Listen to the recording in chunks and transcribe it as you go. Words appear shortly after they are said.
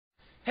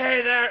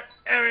Hey there,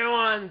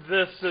 everyone!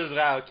 This is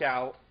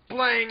Raocow.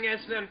 Playing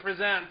Instant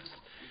presents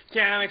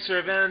Canucks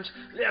Revenge.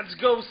 Let's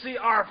go see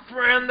our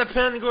friend the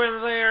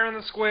penguin there in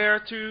the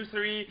square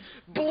 2-3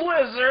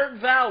 Blizzard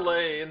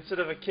Valley. Instead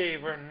of a cave,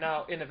 we're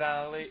now in a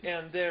valley,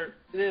 and there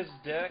is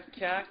the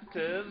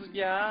cactus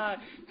guy.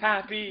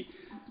 Happy,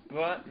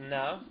 but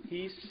now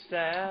he's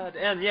sad.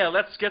 And yeah,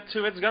 let's get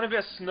to it. It's gonna be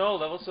a snow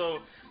level, so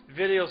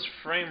video's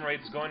frame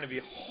rate's going to be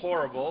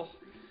horrible.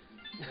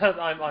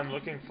 I'm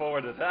looking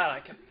forward to that. I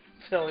can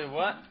tell you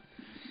what.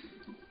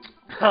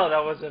 Oh,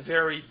 that was a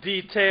very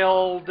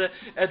detailed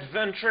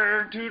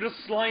adventure to the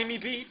slimy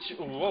beach.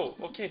 Whoa,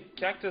 okay,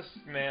 Cactus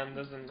Man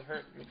doesn't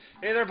hurt me.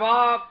 Hey there,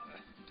 Bob!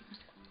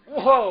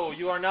 Whoa,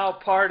 you are now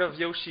part of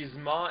Yoshi's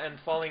maw and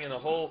falling in a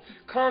hole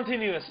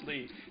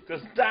continuously,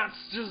 because that's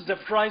just the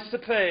price to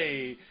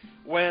pay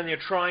when you're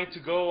trying to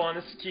go on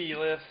a ski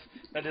lift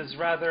that is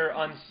rather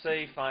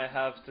unsafe, I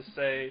have to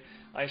say.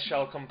 I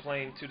shall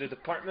complain to the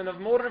Department of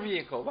Motor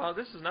Vehicle. Wow,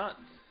 this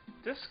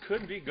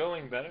could be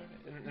going better,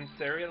 in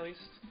theory at least.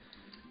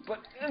 But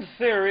in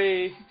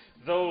theory,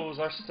 those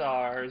are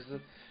stars.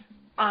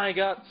 I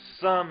got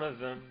some of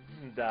them,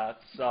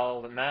 that's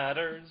all that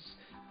matters.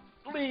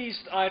 At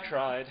least I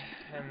tried.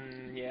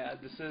 And yeah,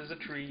 this is a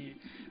tree.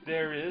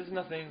 There is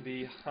nothing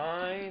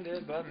behind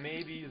it, but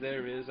maybe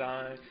there is.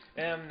 I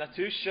am not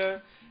too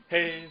sure.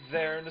 Hey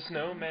there, the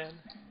snowman.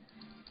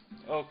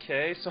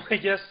 Okay, so I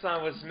guess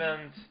I was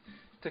meant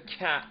to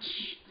catch.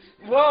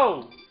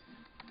 Whoa!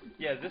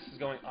 Yeah, this is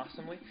going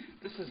awesomely.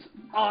 This is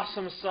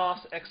Awesome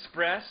Sauce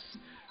Express.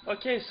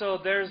 Okay, so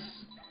there's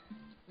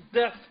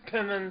Death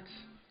Pennant.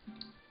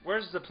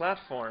 Where's the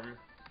platform?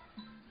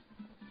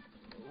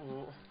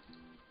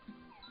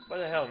 What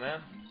the hell,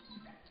 man?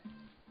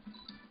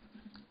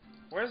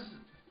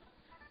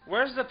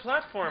 Where's the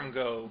platform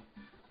go?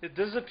 It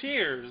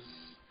disappears.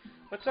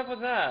 What's up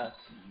with that?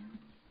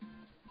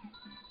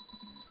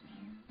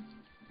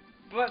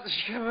 But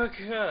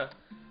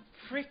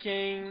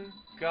freaking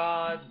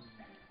God.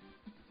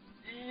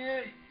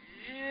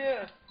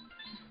 Yeah.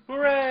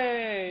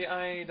 Hooray!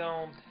 I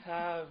don't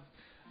have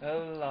a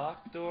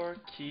locked door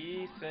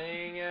key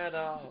thing at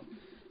all.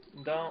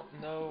 Don't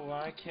know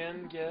I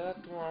can get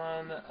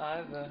one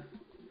either.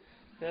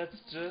 Let's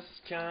just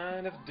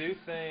kind of do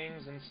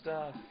things and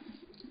stuff.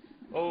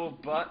 Oh,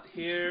 but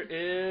here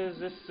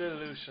is a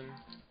solution.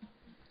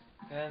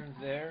 And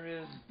there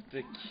is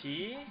the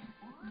key?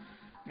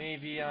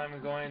 Maybe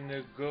I'm going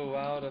to go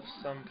out of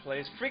some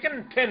place.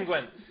 Freaking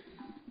penguin!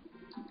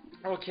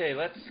 Okay,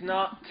 let's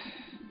not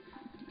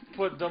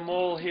put the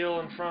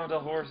molehill in front of the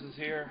horses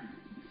here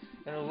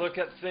and look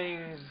at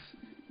things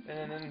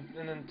in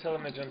an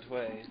intelligent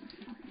way.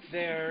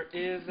 There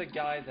is a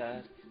guy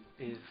that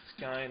is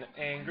kind of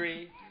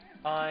angry.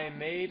 I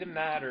made a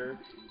matter,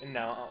 and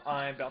now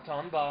I'm bent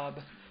on Bob.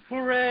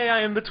 Hooray, I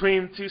am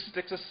between two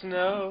sticks of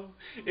snow.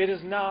 It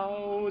is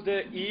now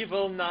the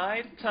evil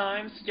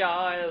nighttime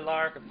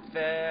skylark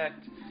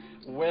effect.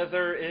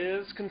 Weather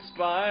is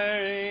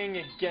conspiring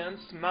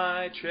against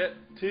my trip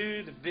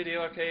to the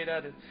video arcade.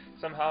 I did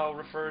somehow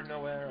referred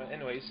nowhere.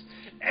 Anyways,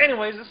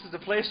 this is the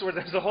place where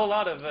there's a whole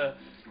lot of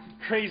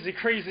crazy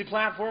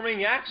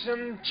platforming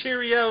action,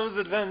 Cheerios,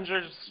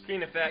 adventures,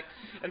 screen effect,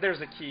 and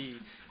there's a key.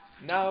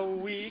 Now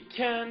we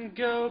can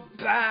go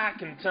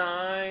back in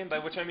time, by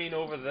which I mean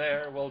over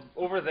there. Well,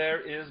 over there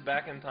is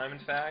back in time, in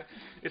fact.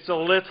 It's a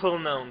little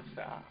known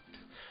fact.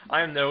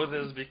 I know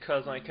this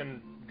because I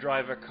can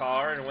drive a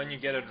car, and when you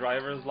get a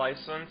driver's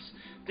license,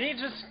 they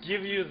just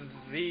give you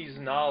these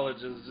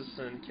knowledges just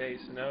in case,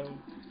 you know?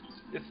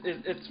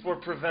 It's for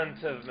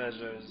preventive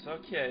measures.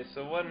 Okay,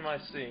 so what am I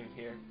seeing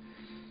here?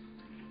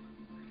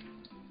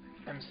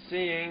 I'm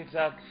seeing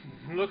that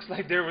looks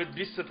like there would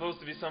be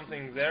supposed to be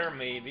something there,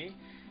 maybe.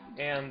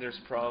 And there's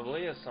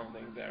probably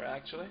something there,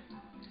 actually.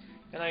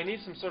 And I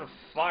need some sort of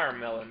fire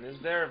melon. Is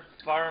there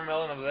a fire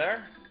melon over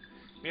there?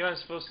 Maybe I'm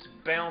supposed to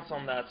bounce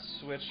on that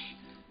switch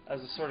as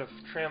a sort of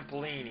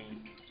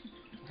trampoline.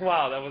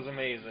 Wow, that was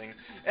amazing.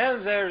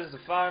 And there's the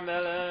fire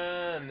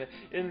melon.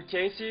 In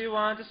case you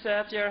want to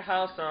set your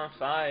house on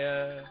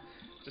fire,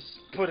 just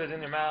put it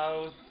in your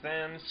mouth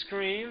and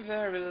scream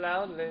very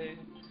loudly.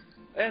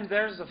 And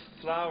there's a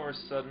flower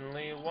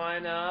suddenly. Why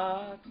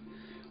not?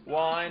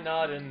 Why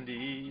not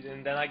indeed?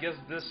 And then I guess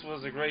this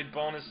was a great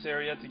bonus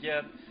area to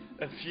get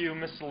a few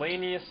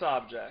miscellaneous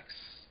objects.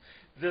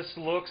 This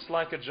looks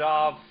like a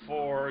job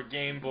for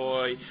Game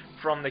Boy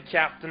from the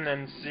Captain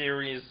N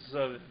series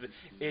of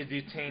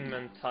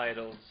edutainment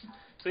titles.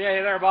 So yeah,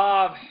 hey there,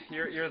 Bob.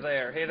 You're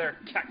there. Hey there,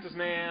 Cactus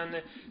Man.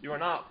 You are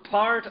not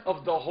part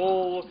of the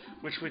whole,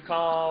 which we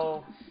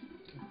call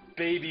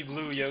Baby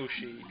Blue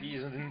Yoshi.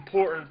 He's an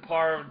important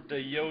part of the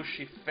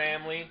Yoshi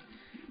family.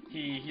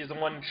 He's the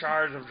one in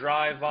charge of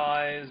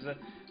drive-bys.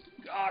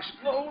 Gosh,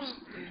 those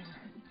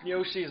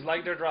Yoshis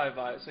like their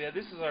drive-bys. So yeah,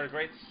 this is our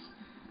great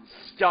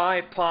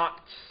sky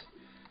pots,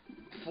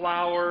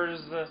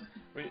 flowers.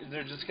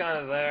 They're just kind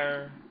of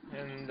there,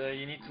 and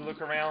you need to look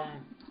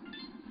around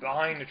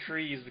behind the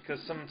trees because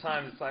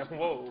sometimes it's like,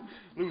 whoa,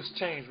 loose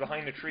change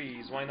behind the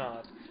trees. Why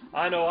not?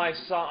 I know I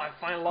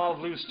find a lot of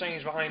loose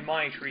change behind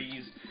my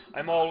trees.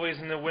 I'm always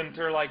in the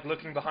winter, like,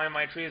 looking behind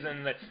my trees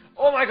and like,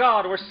 oh my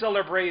god, we're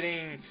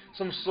celebrating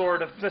some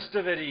sort of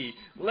festivity.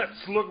 Let's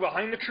look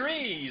behind the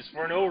trees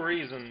for no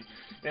reason.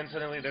 And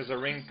suddenly there's a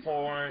ring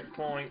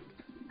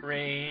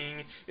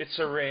ring. It's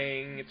a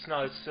ring. It's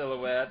not a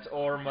silhouette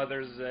or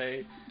Mother's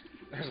Day.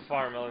 There's a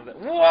firemelon there.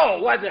 Whoa,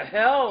 what the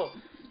hell?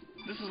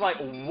 This is like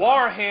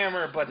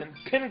Warhammer, but in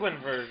penguin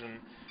version.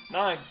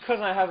 Now, because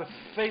I have a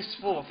face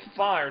full of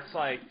fire, it's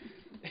like,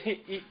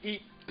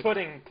 eat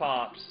pudding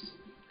pops.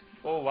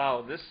 Oh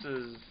wow, this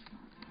is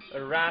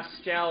a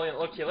rascallion.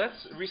 Okay,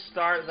 let's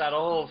restart that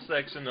whole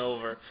section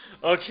over.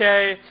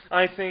 Okay,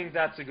 I think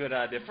that's a good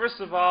idea. First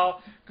of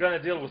all,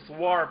 gonna deal with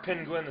War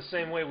Penguin the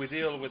same way we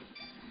deal with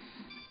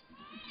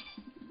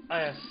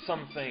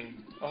something.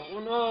 Oh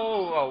no,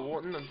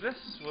 oh no, this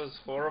was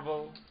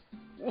horrible.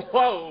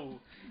 Whoa!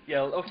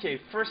 Yeah, okay,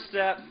 first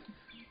step,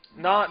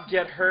 not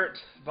get hurt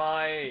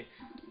by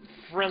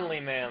friendly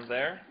man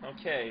there.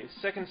 Okay,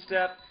 second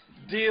step,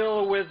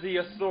 deal with the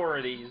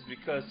authorities,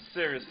 because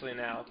seriously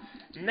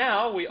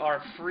now we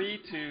are free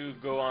to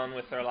go on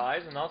with our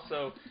lives and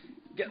also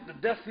get the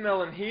death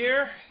melon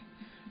here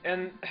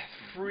and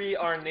free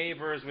our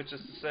neighbors, which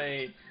is to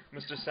say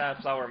Mr.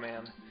 Sadflower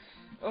Man.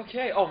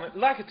 Okay, oh,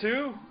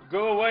 Lakitu,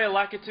 go away,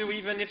 Lakitu,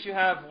 even if you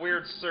have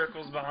weird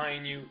circles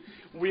behind you.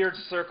 Weird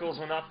circles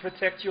will not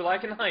protect you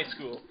like in high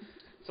school.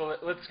 So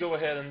let's go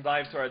ahead and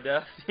dive to our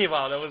death.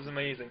 Wow, that was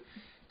amazing.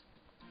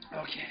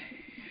 Okay.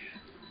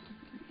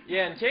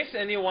 Yeah, in case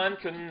anyone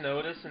couldn't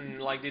notice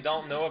and like they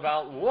don't know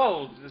about,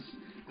 whoa,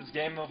 this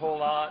game a whole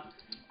lot.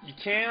 You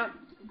can't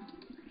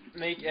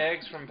make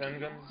eggs from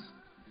penguins,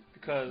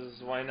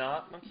 because why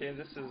not? Okay,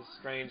 this is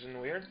strange and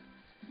weird.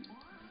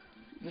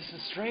 This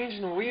is strange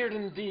and weird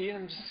indeed.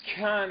 I'm just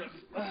kind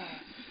of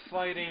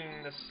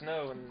fighting the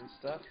snow and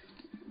stuff.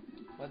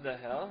 What the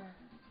hell?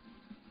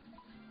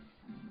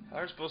 How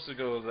are we supposed to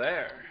go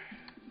there?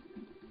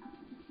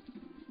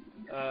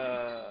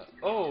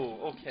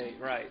 Oh, okay,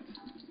 right.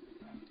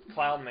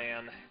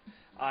 Cloudman,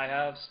 I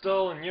have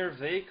stolen your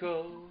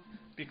vehicle,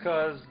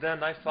 because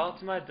then I fought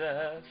to my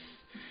death.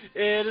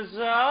 It is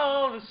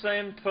all the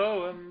same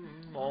poem,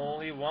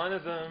 only one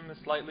of them is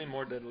slightly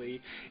more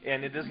deadly,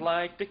 and it is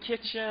like the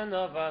kitchen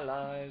of our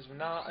lives. We're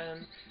not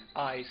in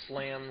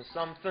Iceland,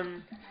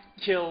 something,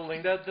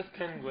 killing the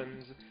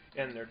penguins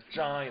and their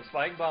giant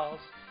spike balls,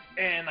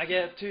 and I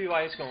get 2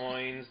 ice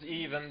coins,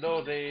 even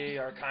though they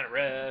are kind of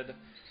red.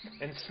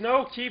 And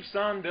snow keeps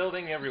on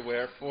building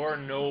everywhere for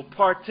no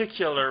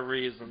particular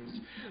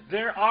reasons.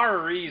 There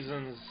are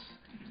reasons,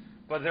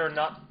 but they're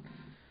not.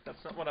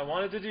 That's not what I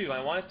wanted to do.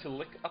 I wanted to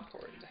lick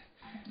upward.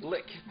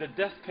 Lick the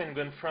death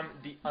penguin from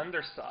the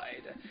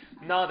underside.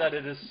 Not that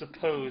it is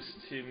supposed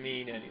to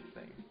mean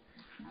anything.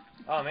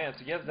 Oh man,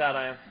 to get that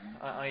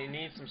I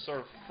need some sort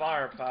of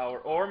firepower.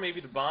 Or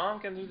maybe the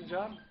bomb can do the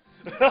job?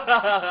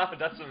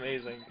 That's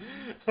amazing.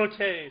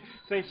 Okay,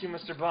 thank you,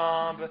 Mr.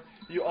 Bomb.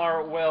 You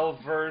are well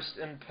versed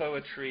in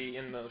poetry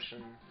in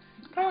motion.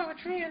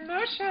 Poetry in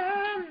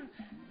motion!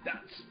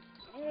 That's...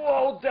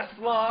 Whoa, Death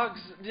Logs,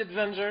 the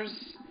Avengers.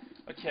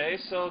 Okay,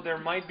 so there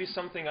might be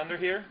something under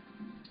here.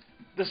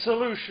 The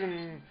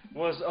solution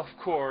was, of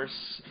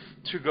course,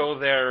 to go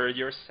there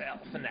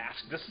yourself and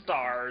ask the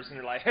stars. And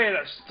you're like, hey,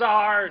 there's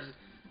stars!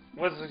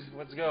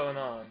 What's going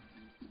on?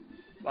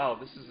 Wow,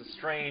 this is a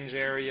strange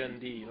area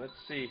indeed. Let's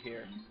see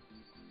here.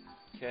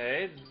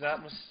 Okay,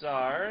 that was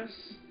stars.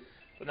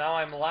 But now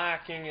I'm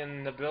lacking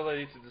in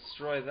ability to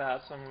destroy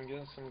that, so I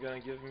guess I'm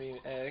gonna give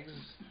me eggs.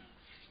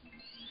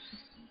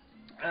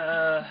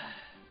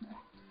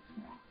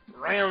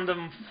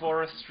 Random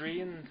forestry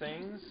and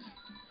things.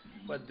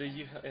 What do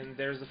you... And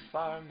there's a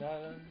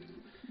firemelon,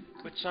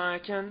 which I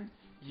can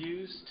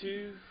use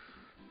to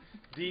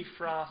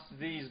defrost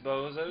these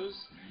bozos,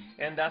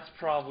 and that's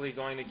probably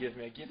going to give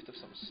me a gift of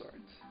some sort.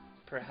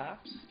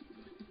 Perhaps?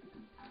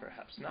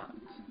 Perhaps not.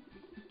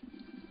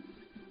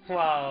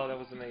 Wow, that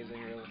was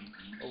amazing, really.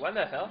 Oh, what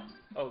the hell?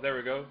 Oh, there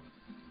we go.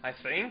 I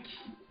think.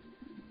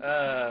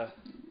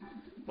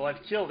 Well,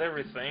 I've killed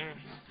everything.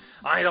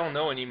 I don't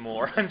know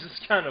anymore. I'm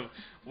just kind of...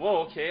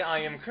 Whoa, okay, I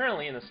am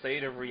currently in a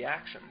state of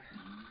reaction.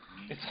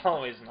 It's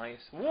always nice.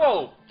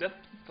 Whoa! Death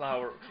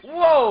flower.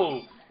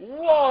 Whoa!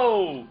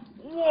 Whoa!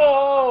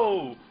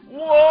 Whoa!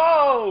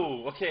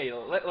 Whoa! Okay,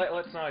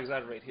 let's not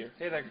exaggerate here.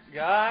 Hey there,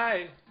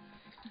 guy!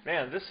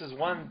 Man, this is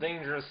one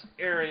dangerous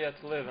area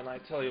to live in, I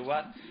tell you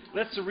what.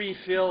 Let's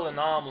refill an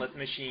omelet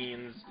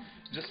machines,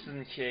 just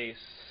in case,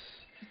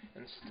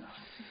 and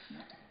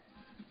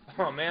stuff.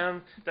 Oh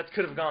man, that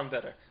could have gone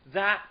better.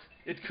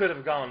 It could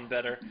have gone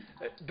better.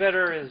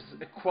 Better is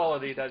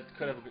equality that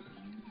could have...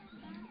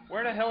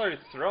 Where the hell are you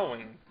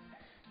throwing?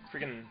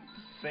 Freaking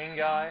thing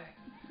guy?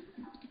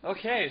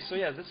 Okay, so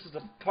yeah, this is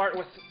the part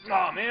with...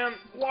 Aw, man!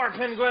 War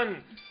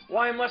Penguin!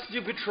 Why must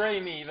you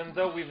betray me, even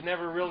though we've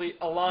never really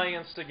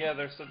allianced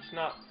together, so it's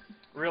not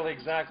really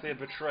exactly a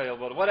betrayal,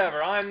 but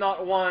whatever. I'm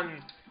not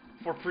one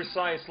for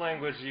precise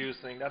language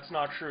using. That's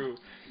not true.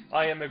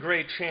 I am a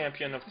great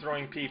champion of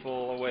throwing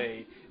people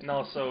away, and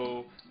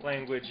also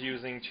language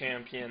using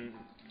champion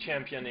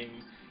championing.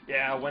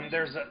 Yeah, when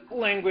there's a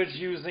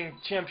language-using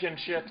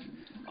championship,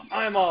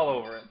 I'm all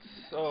over it.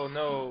 Oh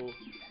no.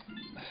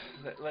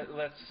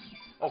 Let's...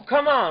 Oh,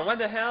 come on! What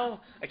the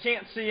hell? I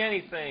can't see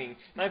anything.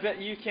 And I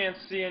bet you can't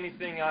see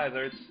anything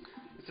either.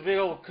 It's a big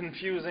old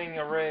confusing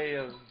array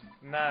of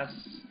mass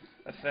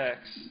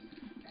effects.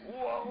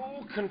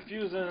 Whoa,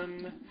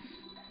 confusing.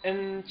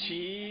 And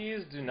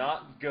cheese do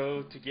not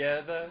go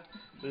together.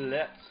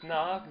 Let's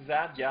knock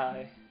that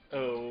guy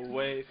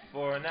away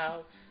for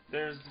now.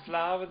 There's the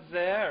flower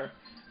there.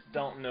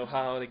 Don't know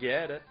how to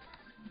get it.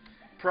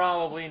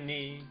 Probably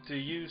need to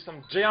use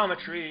some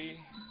geometry.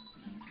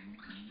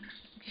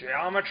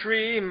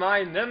 Geometry,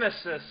 my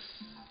nemesis.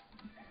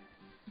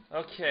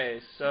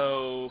 Okay,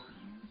 so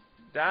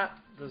that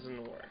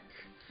doesn't work.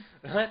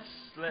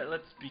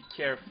 Let's be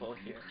careful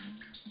here.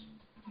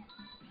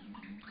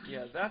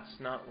 Yeah, that's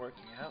not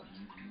working out.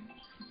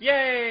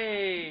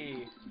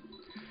 Yay!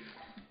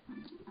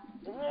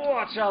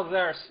 Watch out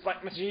there,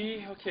 Spike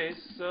Magie. Okay,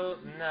 so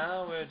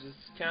now we're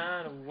just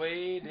kind of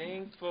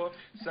waiting for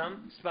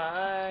some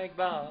spike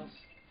balls.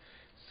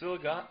 Still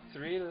got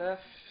 3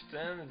 left,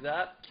 and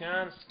that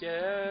kind of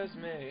scares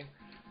me.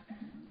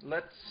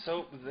 Let's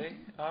hope they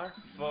are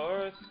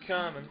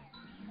forthcoming.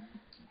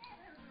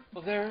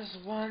 Well, there's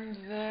one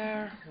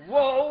there.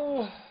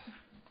 Whoa!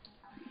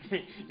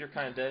 You're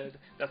kind of dead.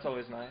 That's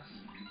always nice.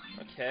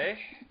 Okay.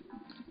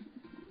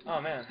 Oh,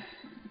 man.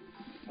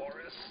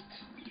 Forest.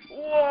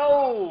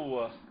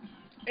 Whoa!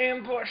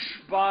 Ambush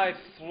by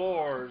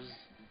floors.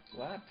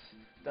 What?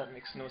 That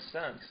makes no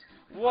sense.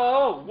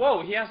 Whoa!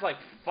 Whoa! He has, like,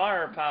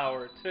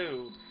 firepower,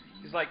 too.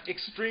 He's, like,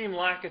 Extreme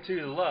Lakitu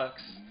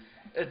Deluxe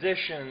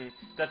edition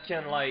that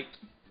can, like,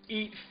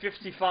 eat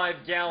 55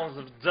 gallons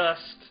of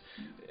dust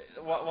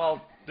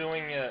while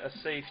doing a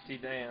safety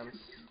dance.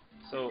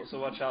 So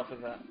watch out for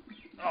that.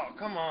 Oh,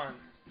 come on.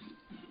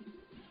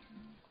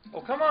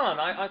 Oh, come on.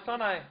 I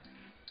thought I...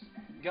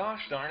 Gosh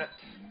darn it.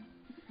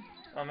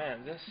 Oh,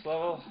 man. This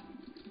level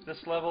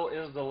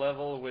is the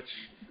level which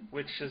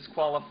is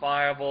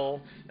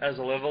qualifiable as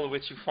a level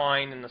which you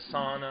find in the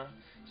sauna.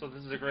 So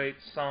this is a great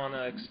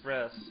sauna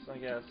express, I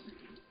guess.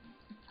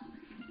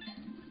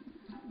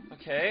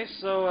 Okay,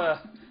 so,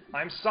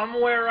 I'm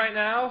somewhere right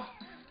now.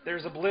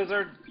 There's a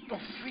blizzard. Oh,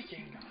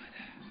 freaking God.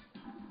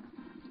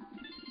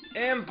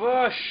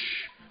 Ambush!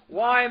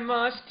 Why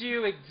must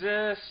you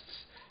exist?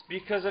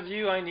 Because of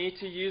you, I need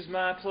to use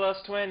my plus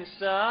 20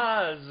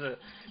 stars.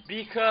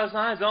 Because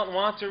I don't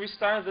want to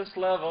restart this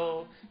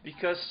level.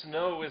 Because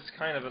snow is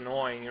kind of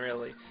annoying,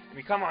 really. I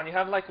mean, come on, you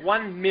have like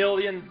 1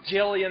 million,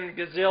 jillion,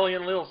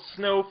 gazillion little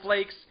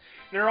snowflakes.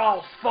 And they're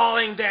all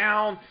falling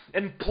down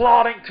and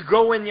plotting to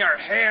go in your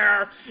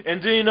hair.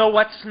 And do you know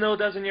what snow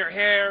does in your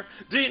hair?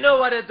 Do you know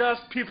what it does,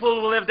 people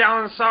who live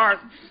down in the south?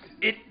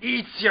 It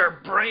eats your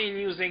brain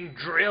using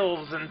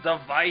drills and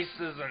devices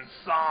and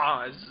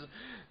saws.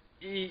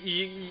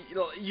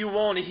 You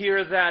won't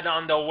hear that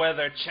on the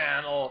Weather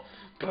Channel,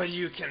 but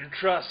you can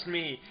trust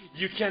me.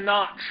 You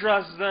cannot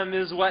trust them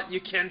is what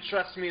you can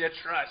trust me to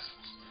trust.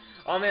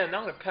 Oh man,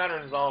 now the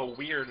pattern is all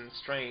weird and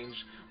strange.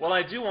 Well,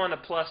 I do want to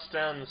plus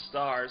 10 the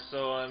stars,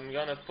 so I'm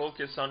gonna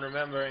focus on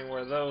remembering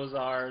where those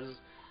are.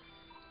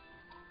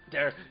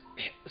 They're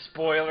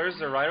spoilers,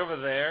 they're right over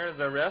there.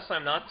 The rest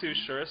I'm not too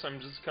sure, so I'm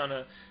just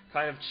gonna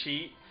kind of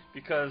cheat,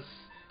 because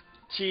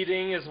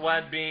cheating is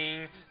what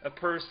being a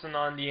person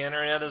on the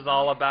internet is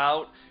all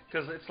about.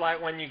 Because it's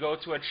like when you go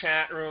to a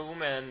chat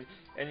room and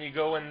you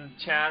go and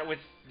chat with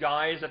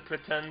guys that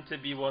pretend to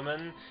be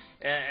women,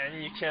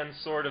 and you can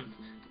sort of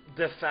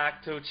de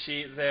facto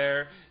cheat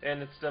there,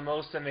 and it's the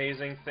most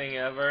amazing thing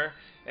ever.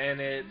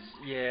 And it's,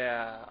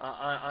 yeah,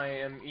 I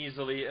am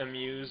easily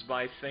amused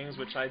by things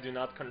which I do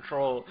not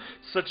control,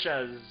 such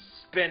as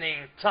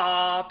spinning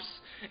tops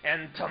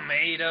and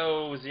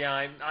tomatoes. Yeah,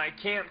 I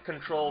can't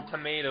control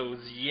tomatoes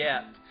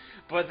yet,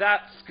 but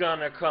that's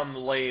gonna come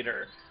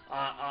later.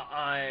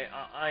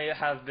 I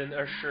have been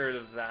assured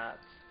of that,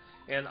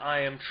 and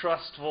I am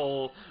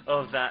trustful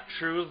of that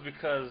truth,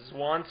 because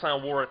once I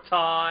wore a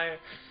tie,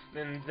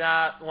 and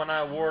that when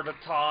I wore the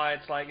tie,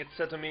 it's like it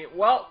said to me,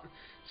 well,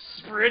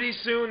 pretty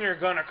soon you're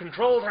gonna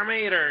control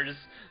tomatoes.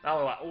 I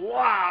was like,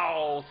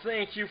 wow,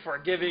 thank you for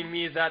giving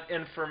me that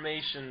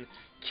information,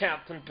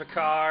 Captain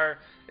Picard.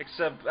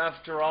 Except,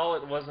 after all,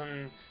 it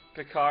wasn't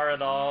Picard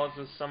at all. It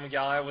was some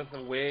guy with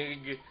a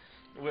wig,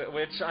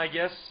 which I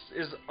guess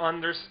is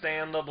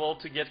understandable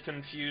to get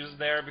confused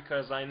there,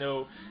 because I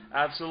know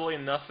absolutely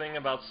nothing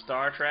about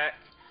Star Trek.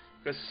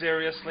 Because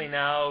seriously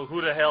now,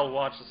 who the hell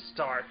watches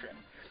Star Trek?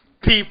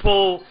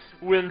 People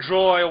who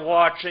enjoy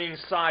watching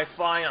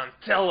sci-fi on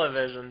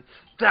television.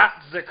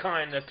 That's the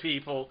kind of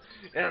people,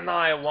 and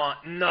I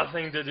want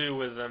nothing to do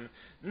with them.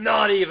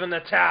 Not even a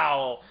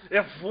towel.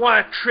 If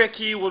one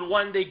Tricky would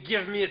one day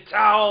give me a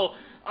towel,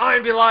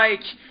 I'd be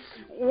like,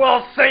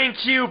 well,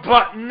 thank you,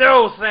 but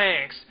no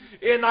thanks.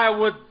 And I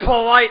would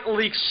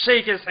politely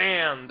shake his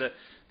hand.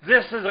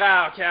 This is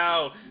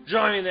raocow.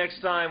 Join me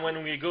next time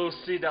when we go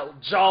see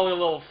that jolly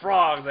little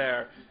frog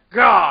there.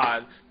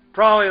 God,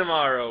 probably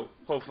tomorrow,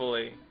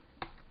 hopefully.